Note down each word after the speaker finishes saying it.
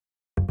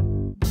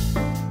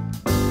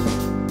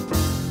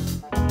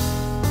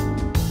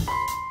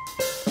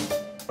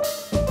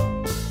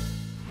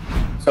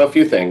So a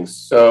few things.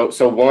 So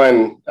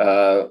one,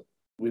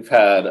 we've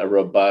had a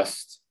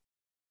robust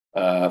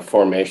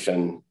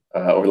formation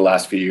over the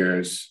last few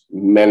years,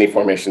 many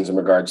formations in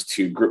regards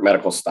to group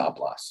medical stop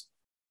loss.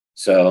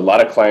 So a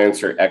lot of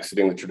clients are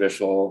exiting the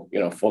traditional,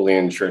 fully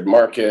insured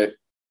market,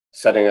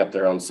 setting up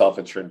their own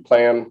self-insured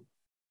plan,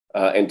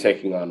 and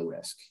taking on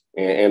risk.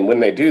 And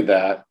when they do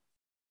that,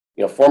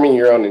 forming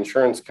your own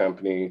insurance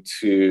company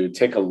to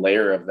take a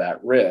layer of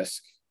that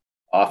risk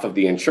off of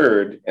the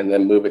insured and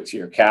then move it to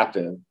your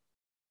captive,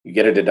 you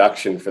get a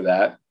deduction for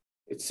that.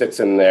 It sits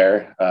in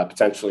there,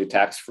 potentially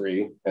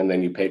tax-free, and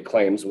then you pay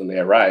claims when they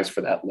arise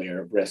for that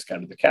layer of risk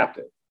out of the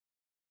captive.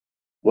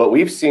 What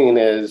we've seen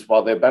is,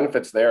 while the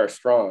benefits there are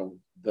strong,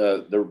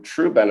 the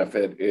true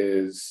benefit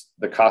is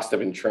the cost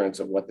of insurance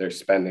of what they're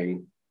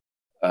spending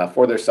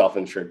for their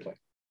self-insured plan.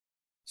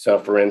 So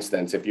for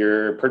instance, if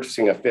you're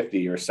purchasing a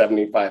 $50,000 or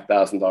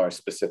 $75,000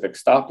 specific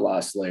stop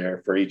loss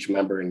layer for each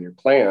member in your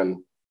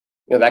plan,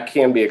 that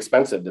can be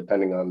expensive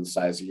depending on the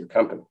size of your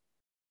company.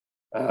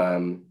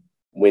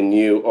 When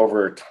you,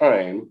 over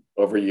time,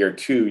 over year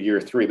 2,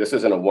 year 3, this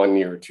isn't a 1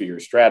 year or 2 year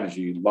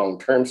strategy,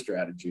 long-term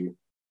strategy.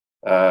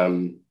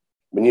 When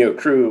you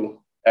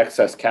accrue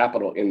excess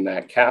capital in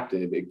that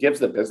captive, it gives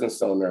the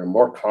business owner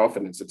more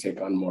confidence to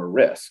take on more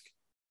risk.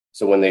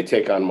 So when they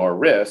take on more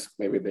risk,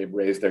 maybe they've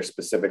raised their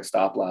specific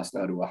stop loss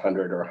now to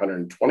 100 or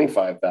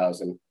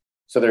 125,000.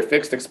 So their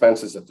fixed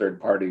expenses of third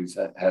parties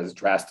has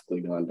drastically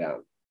gone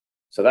down.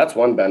 So that's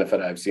one benefit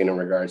I've seen in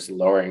regards to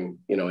lowering,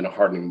 in a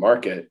hardening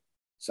market,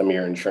 some of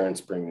your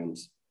insurance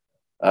premiums.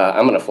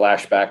 I'm going to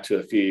flash back to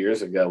a few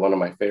years ago. One of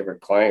my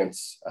favorite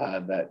clients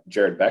that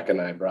Jared Beck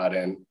and I brought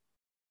in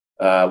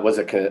was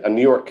a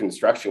New York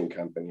construction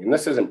company. And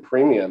this isn't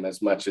premium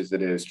as much as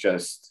it is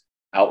just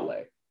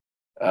outlay.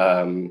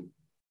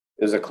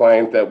 There's a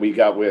client that we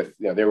got with,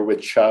 they were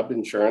with Chubb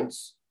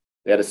Insurance.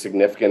 They had a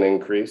significant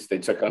increase. They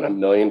took on $1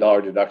 million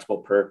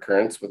deductible per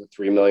occurrence with a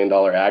 $3 million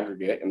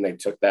aggregate, and they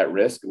took that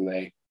risk and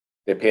they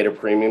paid a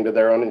premium to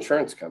their own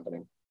insurance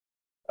company.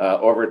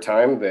 Over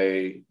time,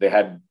 they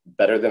had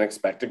better than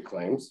expected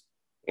claims,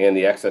 and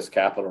the excess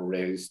capital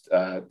raised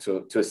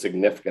to a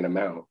significant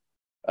amount.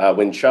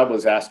 When Chubb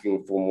was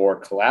asking for more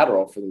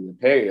collateral for them to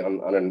pay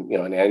on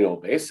an annual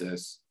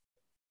basis,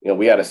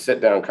 we had a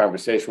sit-down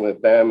conversation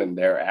with them and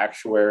their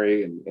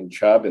actuary and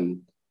Chubb,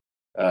 and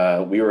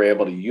we were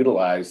able to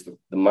utilize the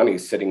money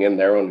sitting in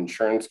their own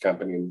insurance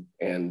company,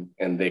 and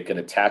they could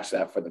attach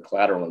that for the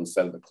collateral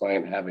instead of the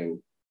client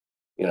having,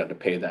 to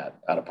pay that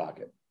out of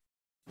pocket.